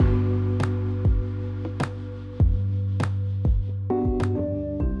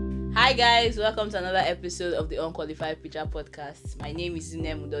Hi guys, welcome to another episode of the Unqualified Preacher Podcast. My name is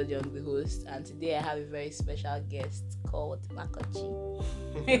Zine Mudodiong, the host, and today I have a very special guest called Makochi.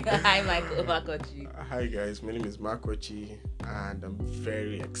 Hi Makochi. Hi guys, my name is Makochi and I'm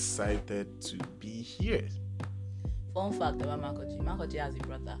very excited to be here. Fun fact about Makochi. Makochi has a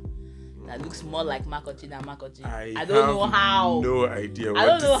brother that looks more like Makochi than Makochi. I don't know how. No idea what I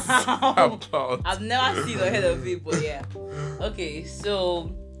don't know this how. is about. I've never seen or heard of it, but yeah. Okay,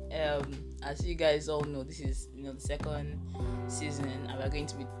 so as you guys all know, this is the second season, and we're going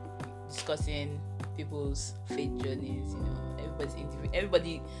to be discussing people's faith journeys.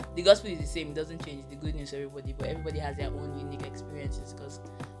 Everybody. The gospel is the same; it doesn't change. The good news for everybody, but everybody has their own unique experiences because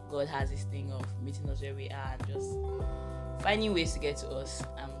God has this thing of meeting us where we are and just finding ways to get to us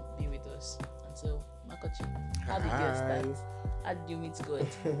and be with us. And so, Makochi, how did you start? How did you meet God?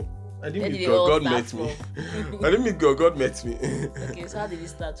 I didn't meet God. God met me. I didn't meet God. God met me. Okay, so how did it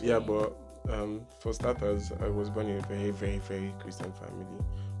start? Yeah, but for starters, I was born in a very, very, very Christian family.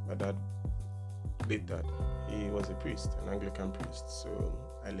 My dad, late dad, he was a priest, an Anglican priest. So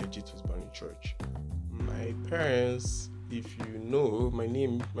I legit was born in church. My parents, if you know, my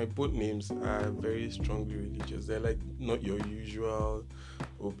both names are very strongly religious. They're like not your usual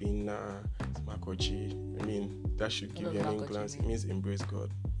Obina, Makochi. I mean, that should give you an glance. It means embrace God.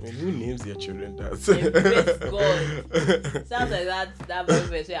 I mean, who names their children that? Embrace God. Sounds like that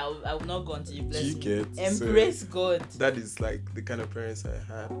very say I will not go until you bless me. Embrace God. That is like the kind of parents I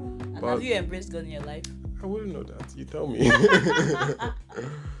had. And have you embraced God in your life? I wouldn't know that. You tell me.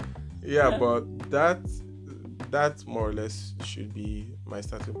 Yeah, but that more or less should be my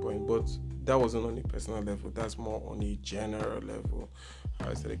starting point. But that wasn't on a personal level. That's more on a general level.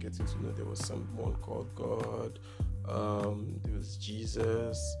 I started getting to know there was someone called God. There was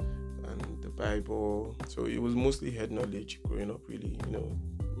Jesus and the Bible. So it was mostly head knowledge growing up, really,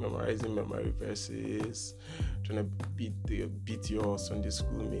 memorizing memory verses, trying to beat your Sunday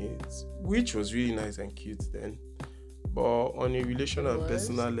school mates, which was really nice and cute then. But on a relational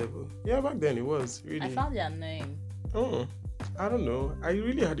personal level, yeah, back then it was really. I found it annoying. Oh, I don't know. I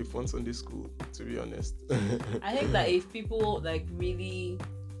really had a fun Sunday school, to be honest. I think that if people really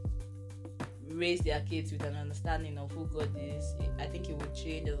raise their kids with an understanding of who God is, I think it would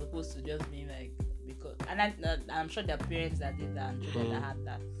change as opposed to just being like, because, and I'm sure there are parents that did that and children that had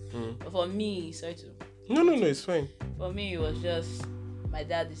that. But for me, No, it's fine. For me, it was just my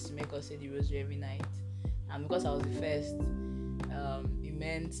dad used to make us say the rosary every night, and because I was the first, it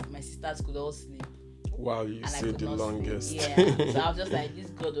meant my sisters could all sleep. Wow, you said the longest. Sleep. Yeah, so I was just like, this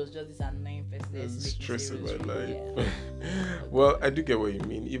God was just this annoying person. That's stress in my life. Yeah. Well, I do get what you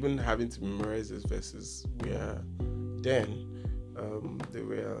mean. Even having to memorize these verses they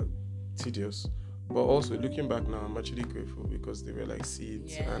were tedious. But also looking back now, I'm actually grateful because they were like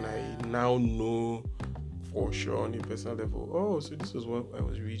seeds, and I now know for sure on a personal level. Oh, so this was what I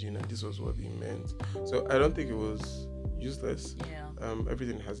was reading, and this was what it meant. So I don't think it was useless. Yeah.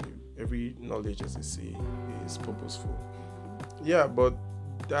 Every knowledge, as they say, is purposeful. Yeah, but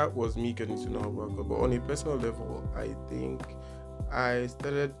that was me getting to know about God. But on a personal level, I think I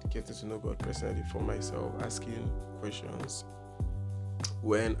started getting to know God personally for myself, asking questions.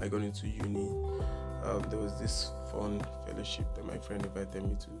 When I got into uni, there was this fun fellowship that my friend invited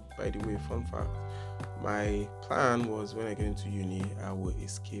me to. By the way, fun fact, my plan was when I get into uni, I will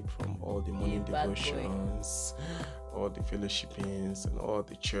escape from all the morning devotions, all the fellowshippings, and all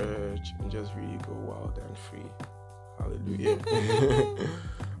the church, and just really go wild and free. Hallelujah.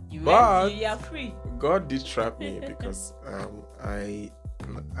 But you are free. God did trap me because my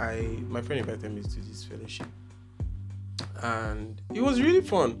friend invited me to this fellowship. And it was really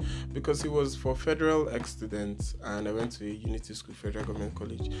fun because it was for federal ex-students, and I went to a Unity School, Federal Government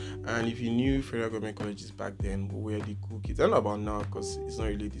College. And if you knew federal government colleges back then, we were the cool kids. I don't know about now because it's not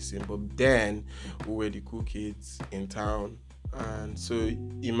really the same, but then we were the cool kids in town. And so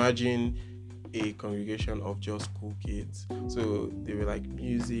imagine a congregation of just cool kids. So they were like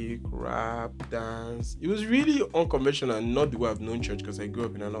music, rap, dance. It was really unconventional and not the way I've known church because I grew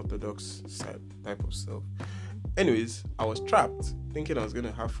up in an Orthodox type of stuff. Anyways, I was trapped thinking I was going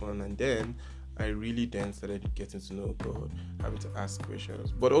to have fun, and then I really then started getting to know God, having to ask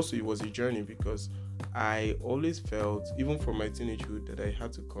questions. But also it was a journey because I always felt, even from my teenagehood, that I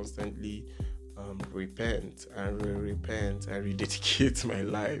had to constantly repent and rededicate my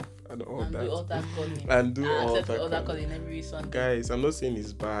life and all and that. Do altar calling. And do altar calling every Sunday. Guys, I'm not saying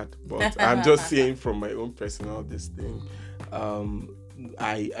it's bad, but I'm just saying from my own personal this thing.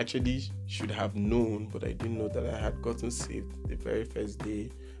 I actually should have known, but I didn't know that I had gotten saved the very first day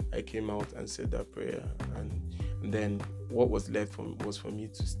I came out and said that prayer. And And then what was left was for me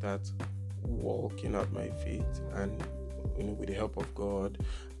to start walking out my faith, and with the help of God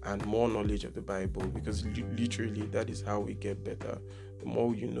and more knowledge of the Bible, because literally that is how we get better. The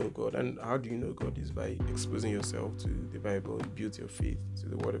more you know God. And how do you know God? Is by exposing yourself to the Bible. You build your faith to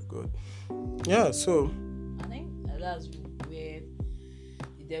the Word of God. Yeah, so I think that's where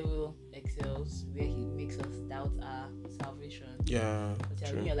the devil excels, where he makes us doubt our salvation. yeah, Because you're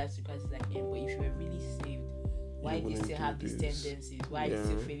living your life to Christ, is like, but if you were really saved, why do you still have these tendencies? Why are you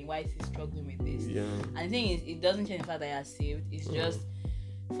still failing? Why is he struggling with this? Yeah. And the thing is, it doesn't change the fact that you are saved. It's just,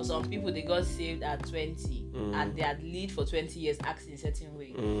 for some people, they got saved at 20 and they had lived for 20 years acting a certain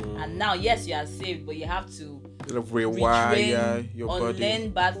way. And now, yes, you are saved, but you have to rewire your body,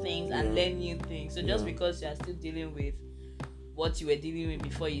 unlearn bad things and learn new things. So just because you are still dealing with what you were dealing with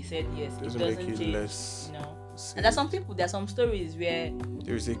before you said yes, it doesn't change, less, And there's some stories where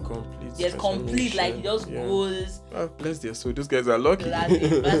there's a complete, like it just goes. Bless their soul. Those guys are lucky. But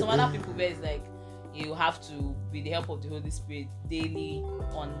there's some other people where it's like you have to, with the help of the Holy Spirit, daily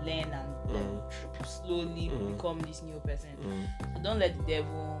unlearn and slowly become this new person. So don't let the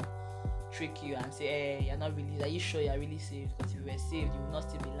devil trick you and say, hey, you're not really, are you sure you're really saved? Because if you were saved, you will not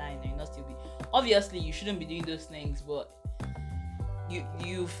still be lying, and you will not still be, obviously you shouldn't be doing those things, but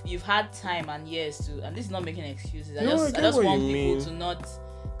you've had time and years to, and this is not making excuses. I just want people to not,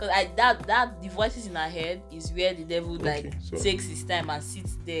 because that the voices in our head is where the devil takes his time and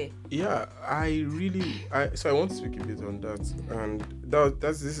sits there. Yeah, I want to speak a bit on that, and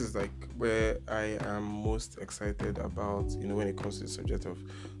this is like where I am most excited about, when it comes to the subject of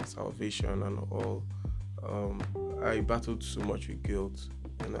salvation and all. I battled so much with guilt,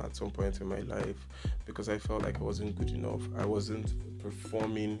 at some point in my life, because I felt like I wasn't good enough. I wasn't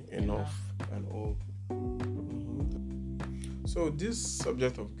performing enough and all. So this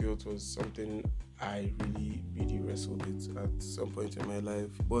subject of guilt was something I really, really wrestled with at some point in my life.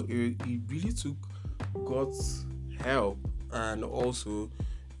 But it really took God's help and also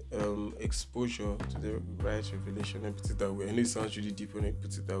exposure to the right revelation, and put it that way. I know it sounds really deep when I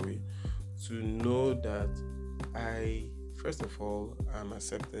put it that way. To know that I, first of all, I'm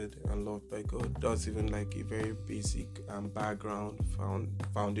accepted and loved by God. That's even like a very basic background,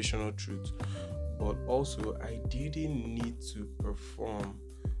 foundational truth. But also, I didn't need to perform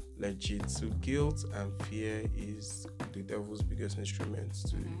legit. So guilt and fear is the devil's biggest instrument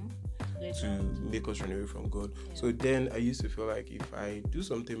to make us run away from God. Yeah. So then I used to feel like if I do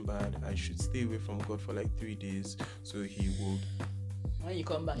something bad, I should stay away from God for like 3 days, so he would. When you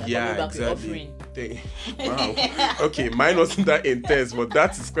come back, exactly. Wow. Okay, mine wasn't that intense, but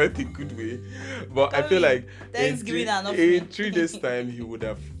that is quite a good way. But I feel like Thanksgiving in 3 days' time, he would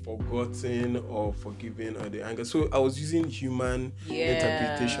have forgotten or forgiven or the anger. So I was using human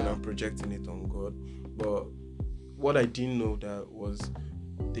interpretation and projecting it on God. But what I didn't know that was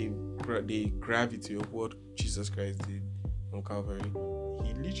the gravity of what Jesus Christ did on Calvary.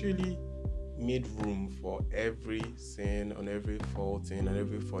 He literally made room for every sin and every faulting and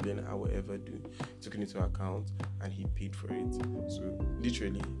every falling I will ever do. He took it into account and he paid for it. So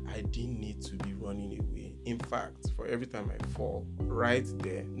literally, I didn't need to be running away. In fact, for every time I fall, right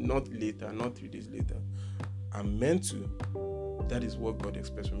there, not later, not 3 days later, I'm meant to. That is what God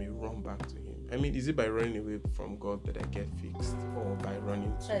expects from me. Run back to him. I mean, is it by running away from God that I get fixed, or by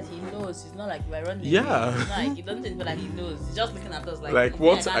running to him? He knows. It's not like by running away. It's not like, it doesn't feel like he knows. He's just looking at us like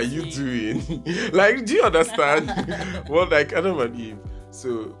what are you doing? Like, do you understand? Well, like Adam and Eve.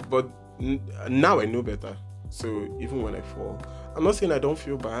 So, but now I know better. So even when I fall, I'm not saying I don't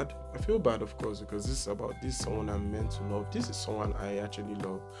feel bad. I feel bad, of course, because this is someone I'm meant to love. This is someone I actually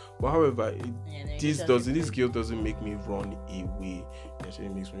love. But however, this guilt doesn't make me run away. It actually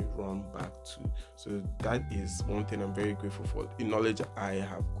makes me run back to. So that is one thing I'm very grateful for. The knowledge I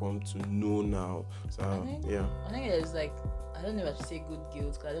have come to know now. So I think there's like, I don't know if I should say good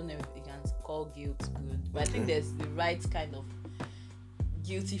guilt, because I don't know if you can call guilt good. But I think there's the right kind of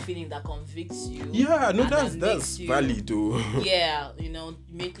guilty feeling that convicts you. Yeah, no, that's valid though.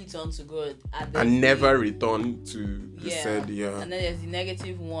 Immediately turn to God and never return to the said. And then there's the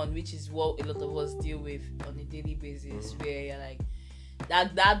negative one, which is what a lot of us deal with on a daily basis, where you're like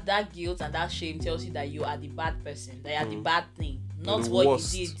that guilt and that shame tells you that you are the bad person, that you are the bad thing. Not what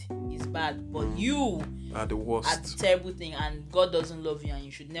worst. You did is bad, but you are the worst, are the terrible thing, and God doesn't love you, and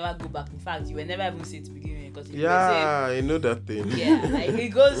you should never go back. In fact, you were never even saved to begin with. Because I know that thing. Yeah, like it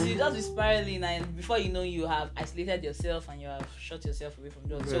goes, you just be spiraling, and before you know, you have isolated yourself and you have shut yourself away from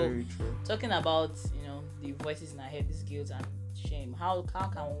God. Very so, true. Talking about the voices in our head, this guilt and shame, how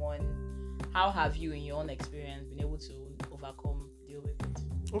have you, in your own experience, been able to deal with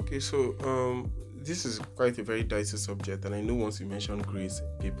it? Okay, so this is quite a very dicey subject, and I know once you mention grace,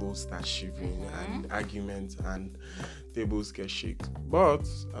 people start shivering and arguments and tables get shaken. But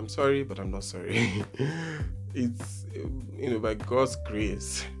I'm sorry, but I'm not sorry. It's by God's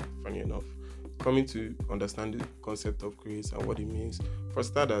grace, funny enough, coming to understand the concept of grace and what it means. For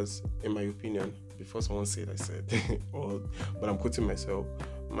starters, in my opinion, before someone said I said, but I'm quoting myself,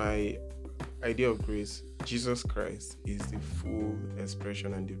 my idea of grace, Jesus Christ is the full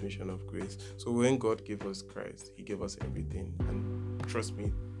expression and definition of grace. So when God gave us Christ, He gave us everything, and trust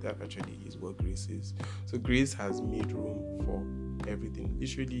me, that actually is what grace is. So grace has made room for everything.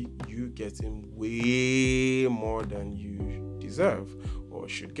 Literally, you getting way more than you deserve or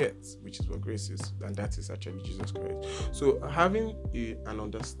should get, which is what grace is, and that is actually Jesus Christ. So having an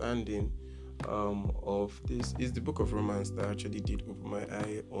understanding of this is the book of Romans that actually did open my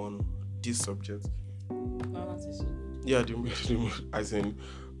eye on this subject. Romans is so good. Yeah, as in,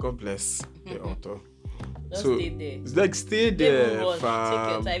 God bless the author. Just So stay there. it's like stay there, Take your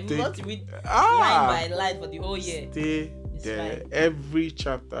fam. time. You want to read line by line for the whole year. Stay It's there. fine. Every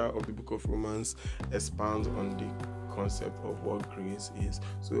chapter of the book of Romans expounds on the concept of what grace is.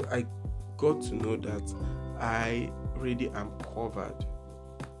 So I got to know that I really am covered.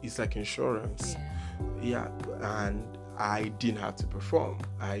 It's like insurance. Yeah, and I didn't have to perform.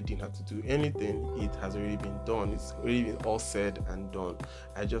 I didn't have to do anything. It has already been done. It's already been all said and done.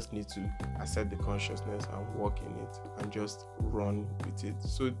 I just need to accept the consciousness and walk in it and just run with it.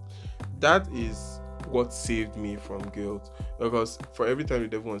 So that is what saved me from guilt. Because for every time the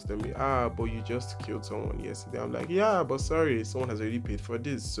devil wants to tell me, but you just killed someone yesterday, I'm like, yeah, but sorry, someone has already paid for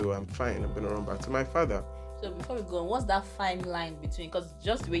this, so I'm fine. I'm gonna run back to my father. So before we go on, what's that fine line between? Because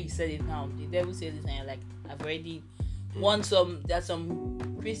just the way you said it now, the devil says this, and you're like, I've already won some. There's some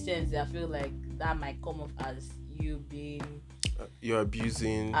Christians that feel like that might come off as you being you're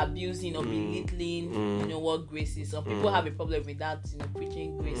abusing or belittling, what grace is. Some people have a problem with that,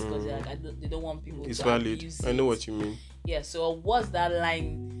 preaching grace because they don't want people it's to valid. abuse it. I know what you mean. Yeah. So what's that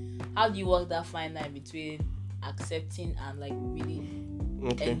line? How do you walk that fine line between accepting and like really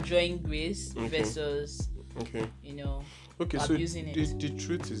enjoying grace versus abusing it? The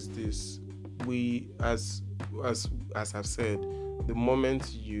truth is this: we, as I've said, the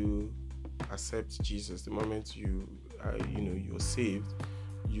moment you accept Jesus, the moment you're saved,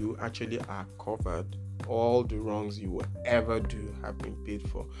 you actually are covered. All the wrongs you will ever do have been paid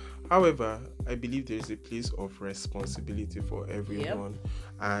for. However, I believe there is a place of responsibility for everyone. Yep.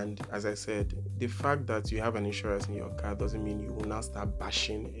 And as I said, the fact that you have an insurance in your car doesn't mean you will now start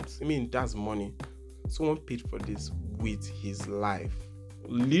bashing it. I mean, that's money. Someone paid for this with his life,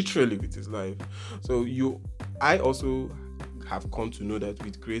 literally with his life. So I also have come to know that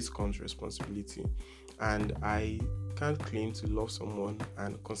with grace comes responsibility, and I can't claim to love someone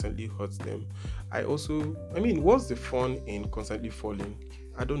and constantly hurt them. What's the fun in constantly falling?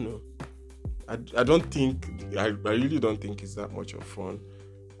 I don't know. I really don't think it's that much of fun.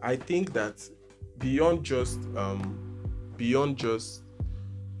 I think that beyond just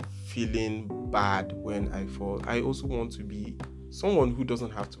feeling bad when I fall, I also want to be someone who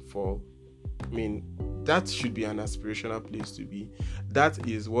doesn't have to fall. I mean, that should be an aspirational place to be. That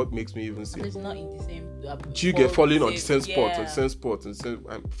is what makes me even say, it's not in the same. Do you get falling on the same spot, on the same spot, and say,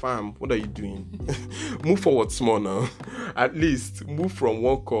 fam, what are you doing? Move forward small now. At least move from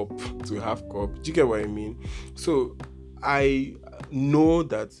one cup to half cup. Do you get what I mean? So I know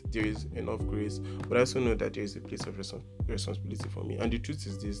that there is enough grace, but I also know that there is a place of responsibility for me. And the truth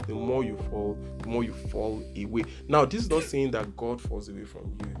is this: the more you fall, the more you fall away. Now, this is not saying that God falls away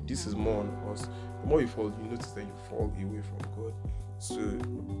from you. This is more on us. The more you fall, you notice that you fall away from God. So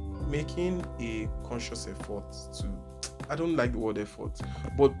making a conscious effort to, I don't like the word effort,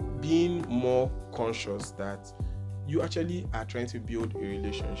 but being more conscious that you actually are trying to build a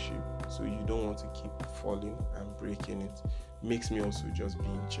relationship, so you don't want to keep falling and breaking it, makes me also just be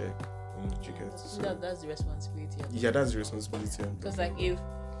in check. That's the responsibility. That's the responsibility. Because like if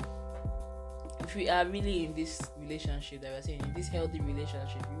we are really in this relationship that we're saying, in this healthy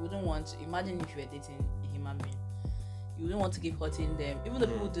relationship, you wouldn't want to imagine if you were dating a human being. You wouldn't want to keep hurting them. Even though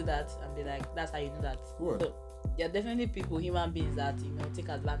people do that and be like, that's how you do that. What? So there are definitely human beings that take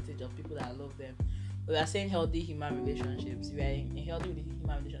advantage of people that love them. But we are saying healthy human relationships. If you are in a healthy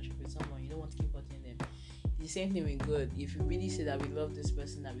human relationship with someone, you don't want to keep hurting them. It's the same thing with God. If you really say that we love this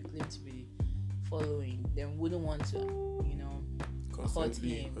person that we claim to be following, then we wouldn't want to, hurt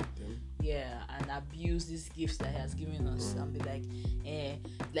him. And abuse these gifts that he has given us and be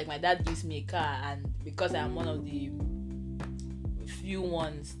like my dad gives me a car, and because I'm one of the few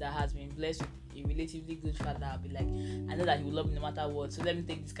ones that has been blessed with a relatively good father, I'll be like, I know that he will love me no matter what. So let me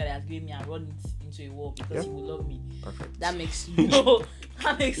take this guy that has given me and run it into a wall because he will love me. Perfect. That makes no.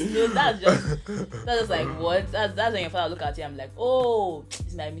 That's just like what? That's when your father look at you. I'm like, oh,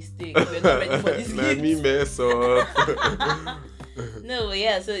 it's my mistake. We're not ready for this gift. Let me mess up. No,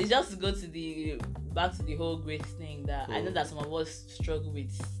 yeah. So it's just to go to back to the whole grace thing that I know that some of us struggle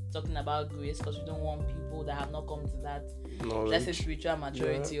with talking about grace because we don't want people that have not come to that, let's say, spiritual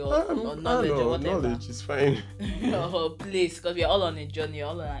maturity or knowledge or whatever. Knowledge is fine. Or place, because we are all on a journey,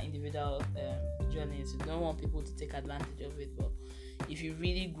 all on an individual journey. So we don't want people to take advantage of it. But if you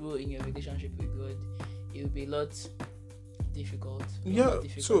really grow in your relationship with God, it will be a lot difficult.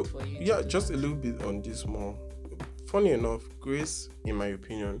 For you just a little bit on this more. Funny enough, grace, in my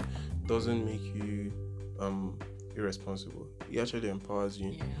opinion, doesn't make you irresponsible. It actually empowers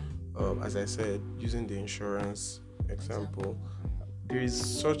you. As I said, using the insurance example, there is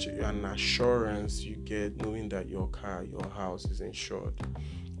such an assurance you get knowing that your car, your house is insured.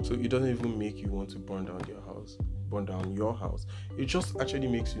 So it doesn't even make you want to burn down your house. It just actually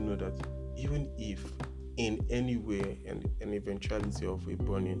makes you know that even if in any way and an eventuality of a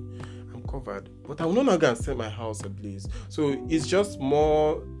burning, I'm covered, but I will no longer set my house ablaze. So it's just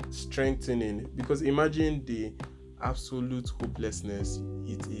more strengthening, because imagine the absolute hopelessness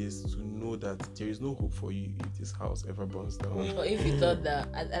it is to know that there is no hope for you if this house ever burns down. Or if you thought that,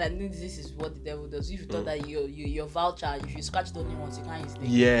 and I think this is what the devil does, if you thought that your voucher, if you scratch it only once, you can't use it.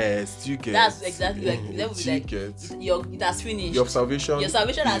 Yes, you get. That's exactly like the devil. Like it has finished. Your salvation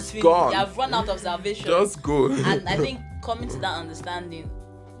has finished. Gone. You have run out of salvation. Just go. And I think coming to that understanding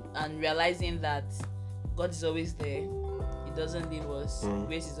and realizing that God is always there. He doesn't leave us.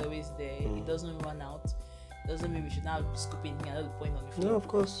 Grace is always there. He doesn't run out. Doesn't mean we should now be scooping another point on the floor. Yeah, of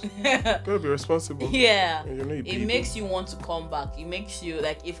course. Gotta be responsible. Yeah. It makes you want to come back. It makes you,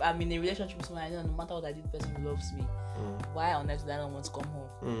 like, if I'm in a relationship with someone, I know no matter what I do, the person loves me. Why on earth do I not want to come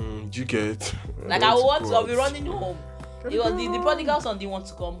home? Do you get? Like, I'll be running home. The prodigal son didn't want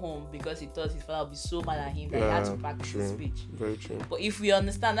to come home because he thought his father would be so mad at him that he had to practice his speech. Very true. But if we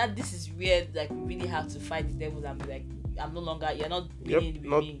understand that this is where, like, we really have to fight the devil and be like, I'm no longer, you're not being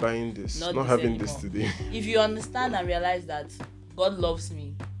not me, buying this, not having this today. If you understand and realize that God loves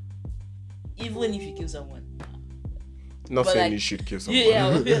me, even if you kill someone. Not saying, like, you should kill someone. Yeah,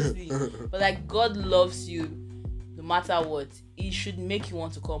 obviously. But like, God loves you no matter what. It should make you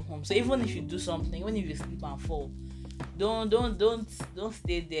want to come home. So even if you do something, even if you slip and fall, don't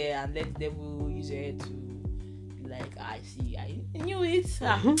stay there and let the devil use your head to be like, I knew it.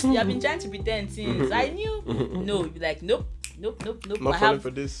 You have been trying to pretend since. I knew. No, be like, nope. Not falling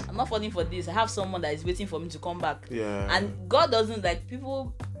for this. I'm not falling for this. I have someone that is waiting for me to come back. Yeah. And God doesn't, like,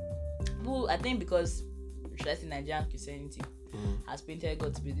 people who, I think because, should I say, Nigerian Christianity has painted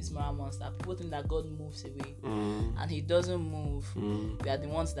God to be this moral monster. People think that God moves away, and He doesn't move. We are the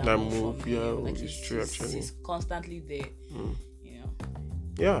ones that move from Him. Like, it's true, actually. He's constantly there. You know.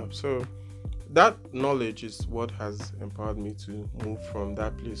 Yeah. So that knowledge is what has empowered me to move from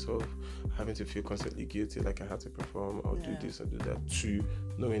that place of having to feel constantly guilty, like I had to perform or do this or do that, to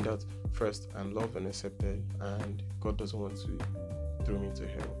knowing that first I'm loved and accepted, and God doesn't want to throw me into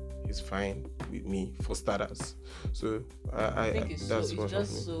hell. He's fine with me, for starters. So I think that's what helped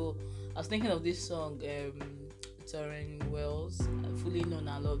me. So I was thinking of this song, Taryn Wells, Fully Known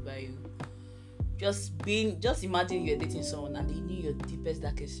and Loved by You. Just imagine you're dating someone and they knew your deepest,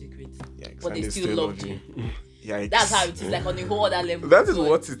 darkest secret, but they still loved you. Yikes. That's how it is, like, on a whole other level. That is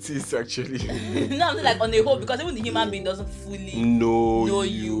what it is, actually. No, I'm saying, like, on a whole, because even the human being doesn't fully know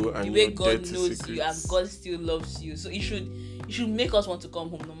you and the way God knows secrets. you, and God still loves you. So it should make us want to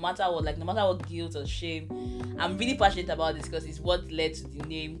come home, no matter what, like, no matter what guilt or shame. I'm really passionate about this because it's what led to the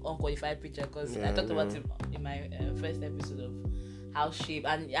name Unqualified Preacher, because I talked about it in my first episode of how shame,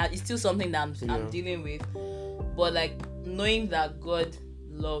 and it's still something that I'm dealing with. But, like, knowing that God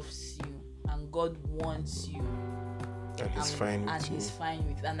loves you and God wants you, and He's fine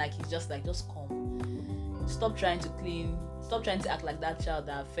with and like, He's just like, just come. Stop trying to act like that child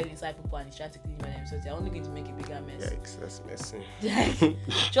that fell inside people and is trying to clean by themselves. They're only going to make a bigger mess. Yikes, that's messy. Like,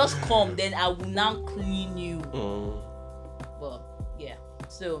 just come, then I will now clean you. But yeah.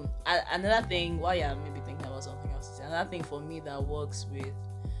 So another thing, while you're maybe thinking about something else, another thing for me that works with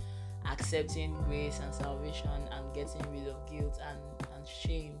accepting grace and salvation and getting rid of guilt and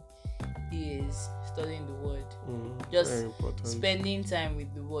shame is studying the Word. Just spending time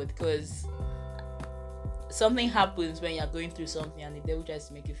with the Word, because something happens when you're going through something and the devil tries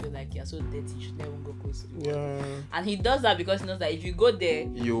to make you feel like you're so dirty, you should never go close to the Word. And he does that because he knows that if you go there,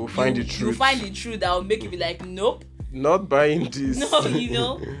 you'll find the truth. You'll find the truth that will make you be like, nope, not buying this. No, you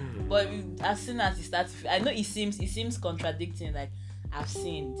know. But as soon as it starts, I know it seems contradicting. Like, I've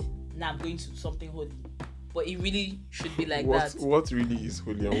sinned, now I'm going to something holy. But it really should be like that. What really is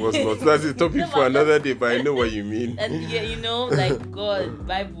holy and what's not? That's a topic for another day, but I know what you mean. And yeah, you know, like God,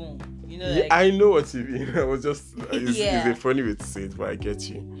 Bible, you know, like, I know what you mean. I was just, it's Yeah. a funny way to say it, but I get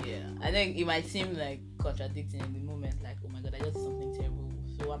you. yeah. I think it might seem like contradicting in the moment, like, oh my God, I just did something terrible.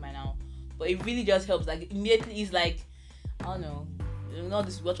 So what am I now? But it really just helps. Like, immediately it's like, I don't know. You know,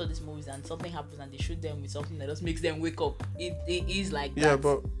 watch all these movies and something happens and they shoot them with something that just makes them wake up. It is like that. Yeah,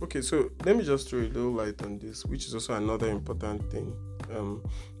 but okay, so let me just throw a little light on this, which is also another important thing.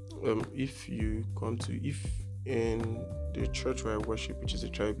 If you come to, if in the church where I worship, which is the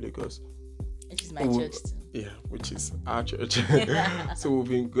Tribe Lagos, which is my church too. Yeah, which is our church. So we've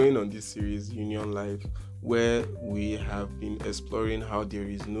been going on this series, Union Life, where we have been exploring how there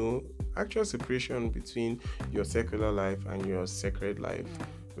is no actual separation between your secular life and your sacred life,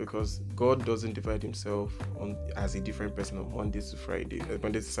 because God doesn't divide himself as a different person on Monday to Friday,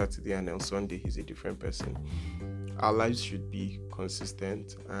 Monday to Saturday, and on Sunday he's a different person. Our lives should be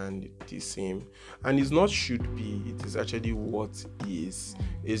consistent and the same, and it's not should be, it is actually what is.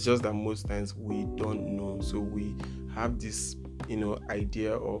 It's just that most times we don't know, so we have this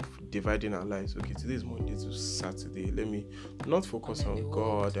idea of dividing our lives. Okay, today is Monday to Saturday, let me not focus on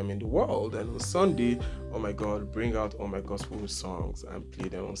God, I'm in the world, and on Sunday, oh my God, bring out all my gospel songs and play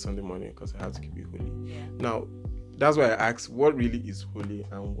them on Sunday morning because I have to keep it holy. Now that's why I ask, what really is holy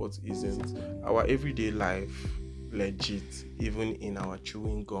and what isn't? Our everyday life, legit, even in our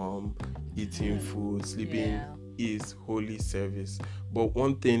chewing gum, eating food, sleeping, is holy service. But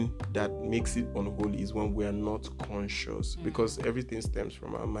one thing that makes it unholy is when we are not conscious, because everything stems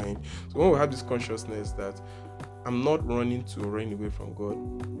from our mind. So when we have this consciousness that I'm not running to run away from God,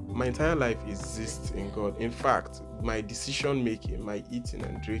 my entire life exists in God. In fact, my decision making, my eating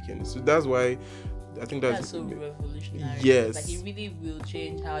and drinking. So that's why I think that's so revolutionary. Yes. Like, it really will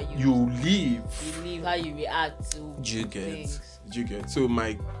change how you live. You live, how you react to things. Do you get? So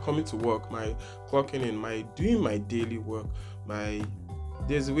my coming to work, my clocking in, my doing my daily work,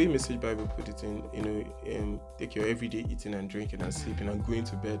 there's a way Message Bible put it in, take your everyday eating and drinking and sleeping and going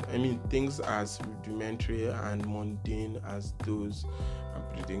to bed. I mean, things as rudimentary and mundane as those, and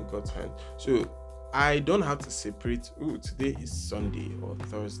put it in God's hand. So I don't have to separate, today is Sunday or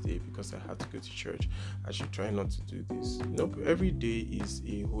Thursday because I have to go to church. I should try not to do this. Nope, every day is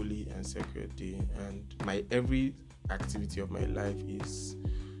a holy and sacred day, and my every activity of my life is.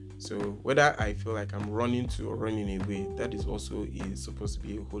 So whether I feel like I'm running to or running away, that is also supposed to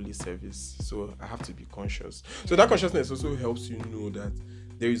be a holy service. So I have to be conscious. So that consciousness also helps you know that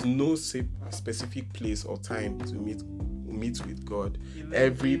there is no specific place or time to meet with God.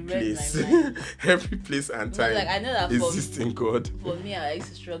 Every place and time, like, I know that exists in God. For me, I used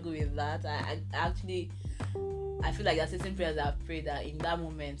to struggle with that. I feel like there are certain prayers that I've prayed that in that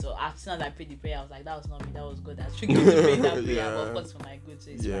moment, or as soon as I prayed the prayer, I was like, that was not me, that was God that triggered me to pray that prayer. But of course, for my good,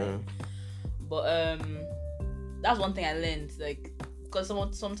 so it's fine. But that's one thing I learned, like, because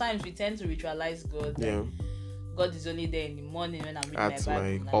sometimes we tend to ritualize God. Like, God is only there in the morning when I'm reading my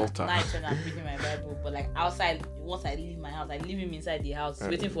Bible, my altar. At night when I'm reading my Bible. But like outside, once I leave my house, I leave him inside the house,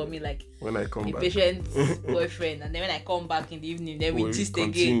 waiting for me, like when I come back, patient boyfriend. And then when I come back in the evening, then we gist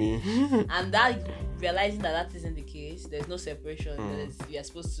again. And that, realizing that isn't the case, there's no separation. We are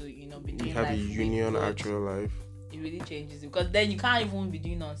supposed to, be doing you have life a union, actual life. It really changes, because then you can't even be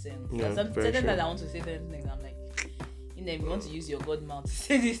doing nonsense. Certain times I want to say certain things, I'm like, we want to use your God mouth to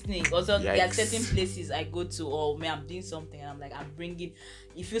say this thing. Also, there are certain places I go to, or I'm doing something and I'm like, I'm bringing,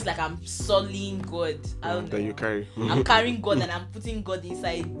 it feels like I'm sullying God. I don't know. That you carry. I'm carrying God and I'm putting God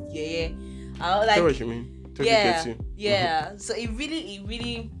inside. I was like, know what you mean. Totally yeah, gets you. Yeah. So it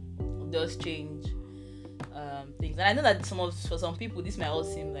really does change things. And I know that for some people this might all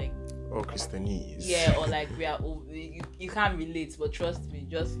seem like Christianese. Yeah, or like you can't relate, but trust me,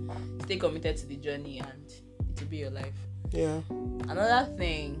 just stay committed to the journey and it will be your life. Yeah. Another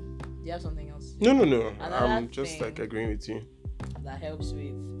thing, do you have something else? No. I'm just like agreeing with you. That helps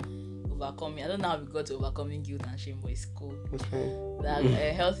with overcoming. I don't know how we got to overcoming guilt and shame, but it's cool. Okay. That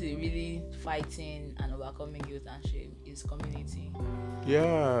healthy, really fighting and overcoming guilt and shame is community.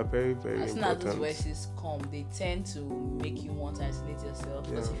 Yeah, very, very as soon important. as those voices come, they tend to make you want to isolate yourself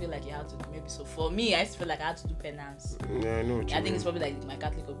because you feel like you have to maybe. So for me, I used to feel like I had to do penance. Yeah, I know what you mean. think it's probably like my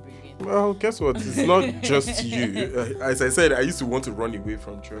Catholic upbringing. Well, guess what? It's not just you. As I said, I used to want to run away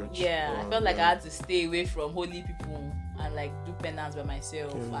from church. Yeah, I felt like I had to stay away from holy people and like do penance by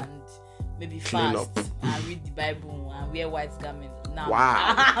myself and maybe fast and read the Bible and wear white garments. now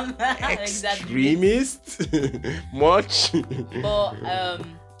Wow. I'm Extremist. Much. But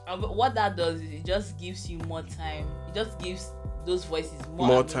what that does is it just gives you more time. It just gives those voices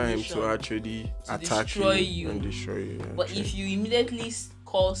more time ammunition to actually to attack destroy you you. and destroy you. Yeah, But true. if you immediately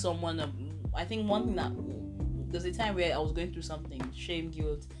call someone up, I think one thing that there's a time where I was going through something, shame,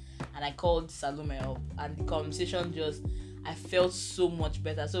 guilt, and I called Salome up, and the conversation I felt so much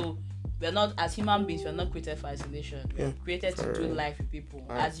better. So we're not, as human beings, we're not created for isolation. We're created to do life with people.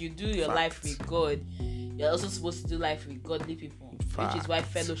 As you do your life with God, you're also supposed to do life with godly people, which is why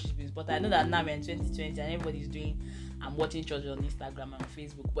fellowship is. But I know that now we're in 2020 and everybody's doing I'm watching church on Instagram and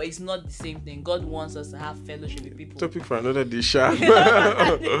Facebook, but it's not the same thing. God wants us to have fellowship with people. Topic for another day, Sha.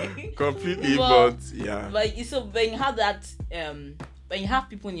 Completely, but yeah. But so when you have that, when you have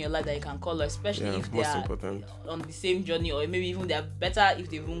people in your life that you can call, especially if they are on the same journey, or maybe even they're better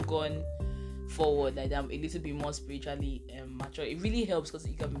if they've even gone forward, like they're a little bit more spiritually mature. It really helps because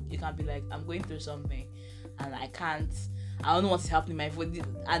you can be like, I'm going through something, and I don't know what's happening in my foot,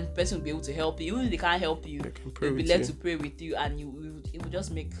 and the person will be able to help you. Even if they can't help you, they'll be led to pray with you, and it will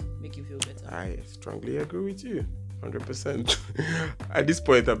just make you feel better. I strongly agree with you, 100%. At this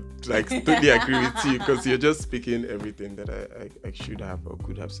point, I'm like totally agree with you because you're just speaking everything that I should have or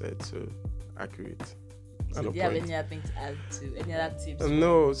could have said. So accurate. So do you have any other thing to add to any other tips?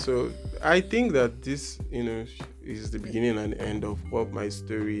 No. So I think that this, is the beginning and end of what my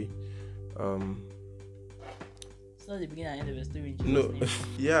story. It's not the beginning and end of the story. No,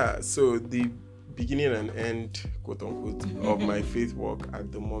 yeah. So the beginning and end, quote unquote, of my faith walk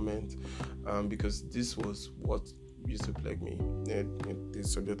at the moment, because this was what used to plague me. The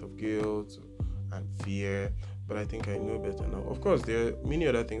subject of guilt and fear, but I think I know better now. Of course, there are many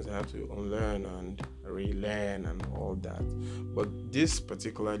other things I have to unlearn and relearn and all that, but this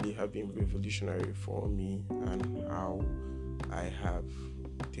particularly have been revolutionary for me and how I have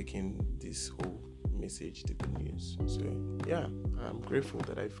taken this whole message, the good news. So yeah, I'm grateful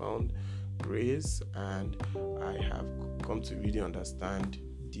that I found grace and I have come to really understand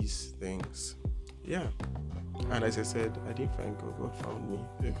these things. Yeah. And as I said, I didn't find God, God found me,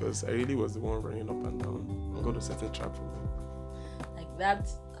 because I really was the one running up and down. I'm going to set a trap for me. Like that,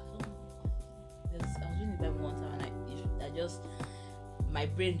 I was reading the Bible one time and my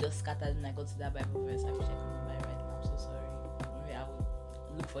brain just scattered when I got to that Bible verse. I wish I could remember it right now. I'm so sorry. Maybe I would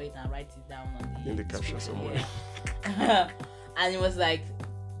look for it and write it down in the caption somewhere. Yeah. And it was like,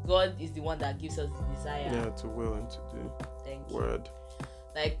 God is the one that gives us the desire. Yeah, to will and to do. Thank you. Word.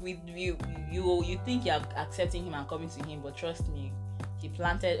 Like you think you're accepting him and coming to him, but trust me, he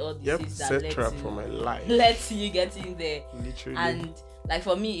planted all the seeds that set trap for my life. Let you get in there. Literally. And like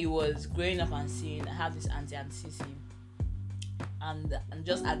for me, it was growing up and seeing. I have this auntie and sissy, and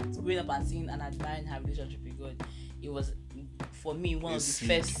just growing up and seeing and admiring her relationship with God. It was for me one of the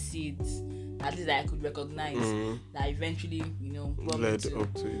first seeds, at least that I could recognize, that eventually led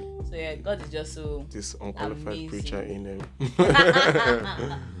up to it. So yeah, God is just so this unqualified amazing. preacher in him.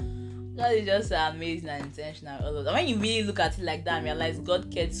 God is just so amazing and intentional. All of that. When you really look at it like that and realize God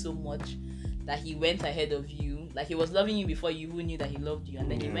cared so much that he went ahead of you, like he was loving you before you even knew that he loved you,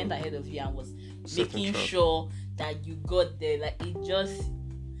 and then he went ahead of you and was making sure that you got there. Like it's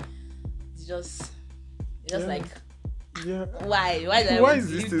just like, yeah. Why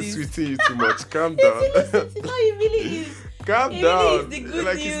is this thing sweeting you too much? Calm down. It really is. Calm it down. Really is the good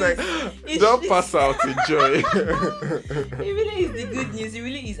like news. It's like don't pass out, enjoy. It really is the good news. It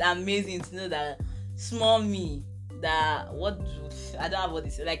really is amazing to know that small me, that I don't have what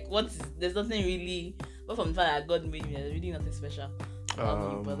this like. There's nothing really, apart from the fact that God made me. There's really nothing special.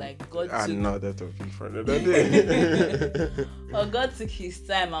 But like God took another topic for another day. But God took his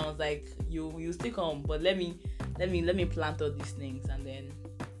time and was like, you still come, but let me plant all these things, and then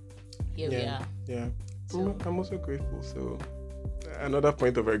here we are. Yeah. So, I'm also grateful. So another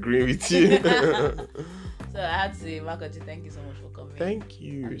point of agreeing with you. So I had to say, Makuo, thank you so much for coming. Thank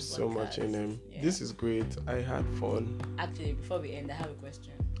you so much, NM. Yeah. This is great. I had fun. Actually, before we end, I have a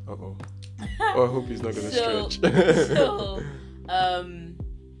question. Oh, I hope he's not gonna stretch. So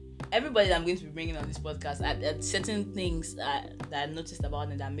everybody that I'm going to be bringing on this podcast, at certain things that I noticed about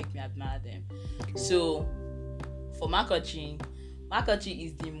them that make me admire them. Okay. So for Makuo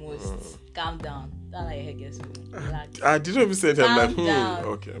is the most calm down. That's how your head gets relaxed. I didn't even say that. Calm down.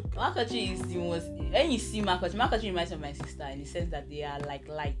 Okay. Makuo is the most. When you see Makuo reminds me of my sister in the sense that they are like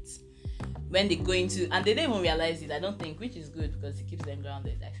lights. When they go into, and they don't even realize it, I don't think, which is good because it keeps them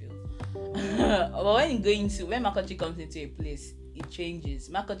grounded, I feel. But when Makuo comes into a place, it changes.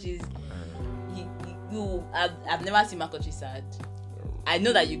 Makuo I've never seen Makuo sad. I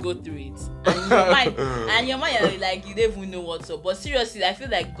know that you go through it, and your mind, you're like you don't even know what's up. But seriously, I feel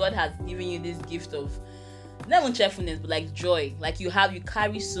like God has given you this gift of not even cheerfulness, but like joy. Like you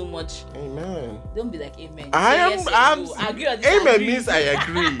carry so much. Amen. Don't be like amen. I agree on this. Amen means I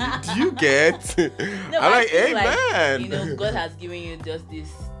agree. Do you get? No, I'm like amen. amen. God has given you just this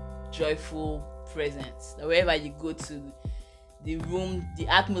joyful presence. That wherever you go to, the room, the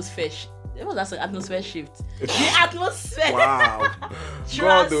atmosphere. What was that song? Atmosphere shift. The atmosphere. Wow.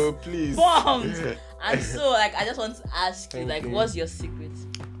 God, oh, please. Bombed. And so, like, I just want to ask you, Thank you. what's your secret?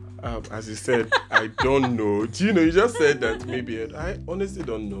 As you said, I don't know. Do you know? You just said that maybe. I honestly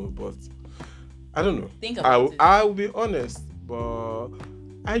don't know, but I don't know. Think about it. I'll be honest, but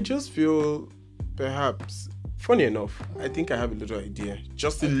I just feel perhaps. Funny enough, I think I have a little idea,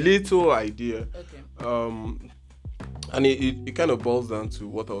 just a little idea. Okay. And it kind of boils down to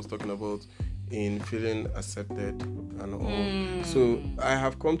what I was talking about in feeling accepted and all. So I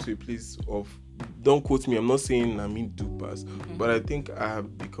have come to a place of, don't quote me, I'm not saying I mean do pass, but I think I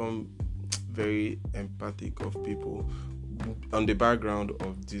have become very empathic of people on the background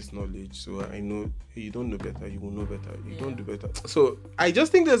of this knowledge. So I know you don't know better, you will know better. You don't do better. So I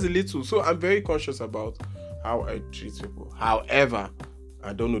just think there's a little. So I'm very conscious about how I treat people. However,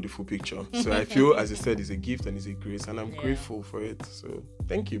 I don't know the full picture. So I feel, as I said, it's a gift and it's a grace, and I'm grateful for it. So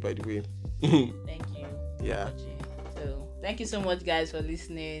thank you, by the way. Thank you. Yeah. So thank you so much, guys, for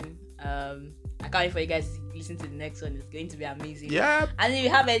listening. I can't wait for you guys to listen to the next one. It's going to be amazing. Yeah. And if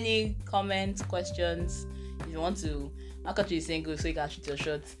you have any comments, questions, if you want to, Makuo is single, so you can shoot your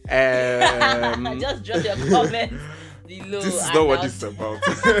shot. Just drop your comments below. This is not what this is about.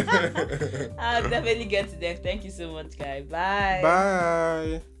 I'll definitely get to them. Thank you so much, guys. Bye.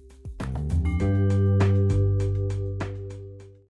 Bye.